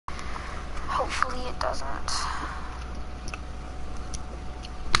Hopefully it doesn't.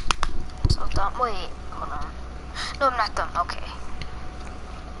 So dumb. Wait, hold on. No, I'm not dumb. Okay.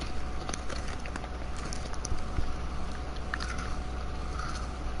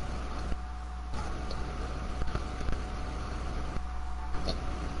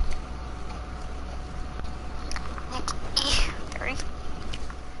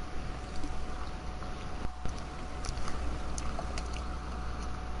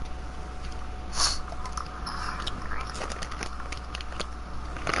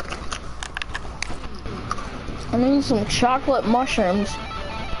 I need some chocolate mushrooms.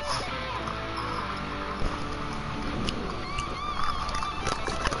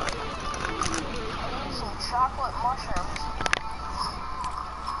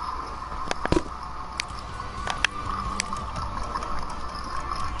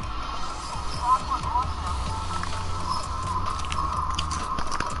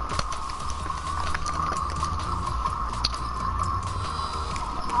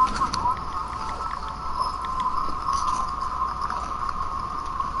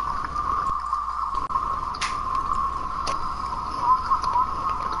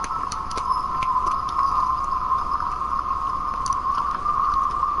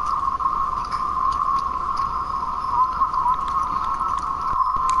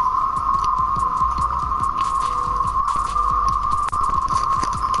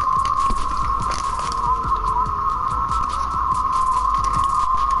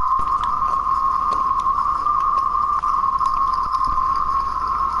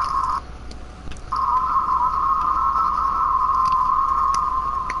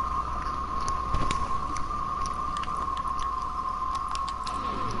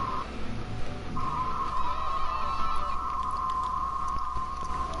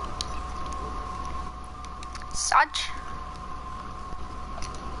 Such.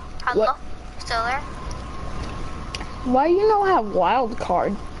 Hello? What? Still there? Why you don't have wild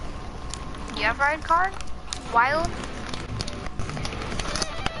card? You have red card? Wild?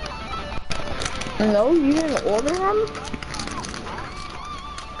 No, you didn't order them?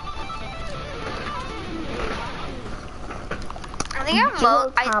 I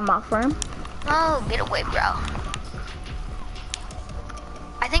think I'm my friend. Oh, get away, bro.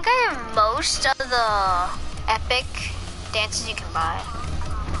 I think I have most of the epic dances you can buy.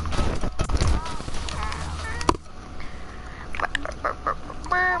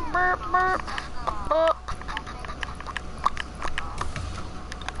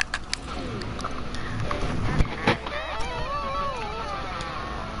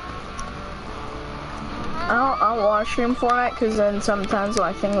 I don't want to stream Fortnite because then sometimes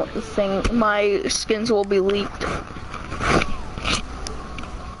my skins will be leaked.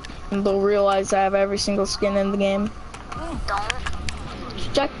 And they'll realize I have every single skin in the game. Don't.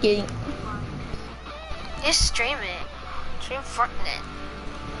 Check it. Just stream it. Stream Fortnite.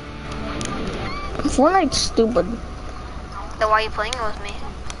 Fortnite's stupid. Then why are you playing it with me?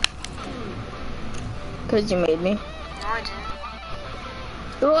 Because you made me. No, I didn't.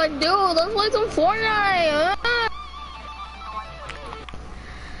 You're like, dude, let's play some Fortnite.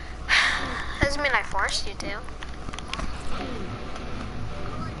 Doesn't mean I forced you to.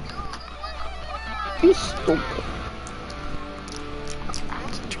 You stupid.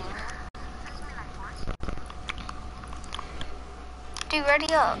 Dude,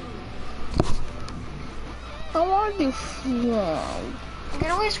 ready up. I want to do fun. You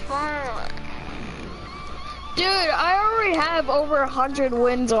can always fun. Dude, I already have over 100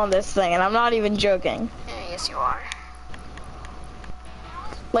 wins on this thing, and I'm not even joking. Yeah, yes, you are.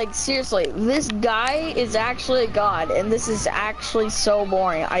 Like, seriously, this guy is actually a god, and this is actually so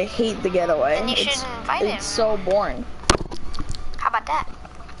boring. I hate the getaway. Then you should invite him. It's so boring. How about that?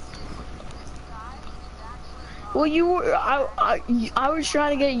 Well, I was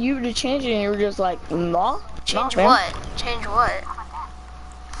trying to get you to change it, and you were just like, no. Change what? Change what?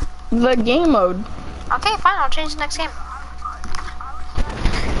 The game mode. Okay, fine, I'll change the next game.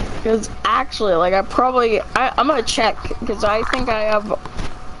 Because actually, like, I'm gonna check, because I think I have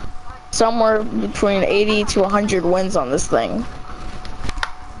somewhere between 80 to 100 wins on this thing.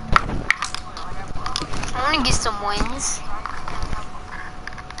 I wanna get some wins.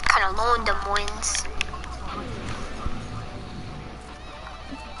 Kinda low on them wins.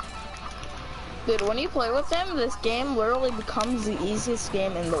 Dude, when you play with them, this game literally becomes the easiest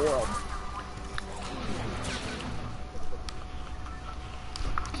game in the world.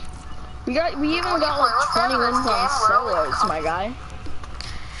 We even got like 20 wins on solos, my guy.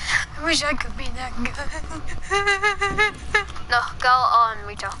 I wish I could be that good. No, go on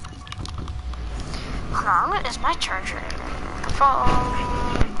retail. Hold on, what is my charger?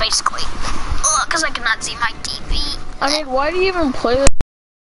 Phone, basically. Because I cannot see my TV. I mean, why do you even play this?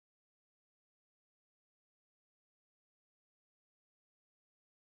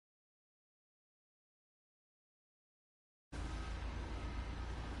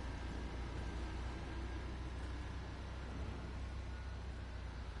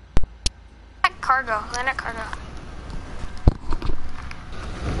 Cargo, land at cargo.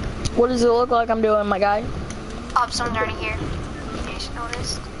 What does it look like I'm doing, my guy? Oh, someone's already here. You just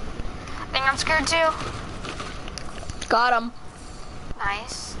noticed. I think I'm scared too. Got him.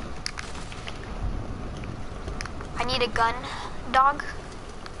 Nice. I need a gun, dog.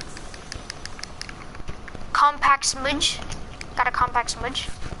 Compact smudge. Got a compact smudge.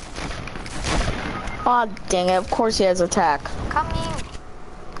 Aw, dang it. Of course he has attack. Coming.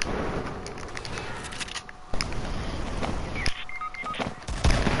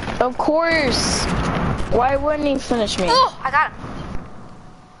 Of course. Why wouldn't he finish me? Oh, I got him.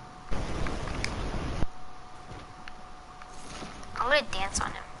 I'm gonna dance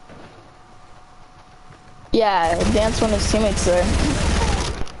on him. Yeah, dance when his teammates there.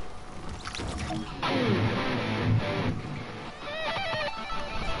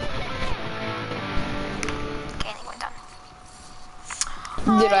 Okay, I think we're done.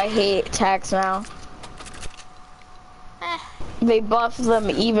 Dude, I hate attacks now. They buff them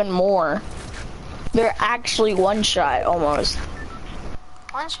even more. They're actually one shot almost.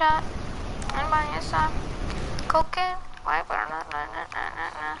 One shot. Anybody else shot? Cocaine. Why?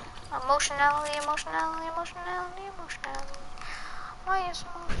 Emotionality. Why is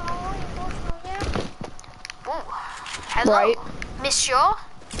emotional? Yeah. Ooh. Hello. Right. Monsieur.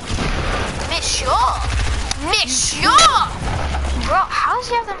 Bro, how does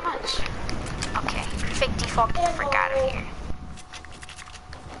he have that much? Okay. Fake default. Get the frick out of here.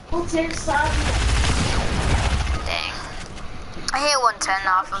 Dang. I hit 110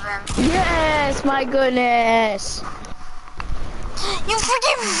 off of him. Yes, my goodness. You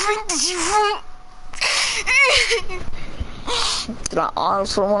freaking Dude, I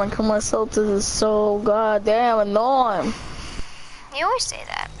honestly want to kill myself. This is so goddamn annoying. You always say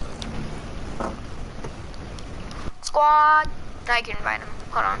that. Squad. Now you can invite him.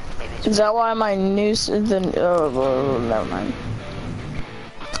 Hold on, maybe. Is that why my news is in, never mind.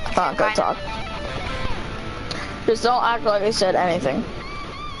 I'm not gonna talk. Just don't act like I said anything.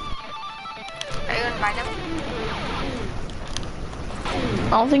 Are you gonna invite him? I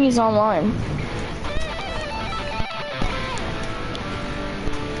don't think he's online.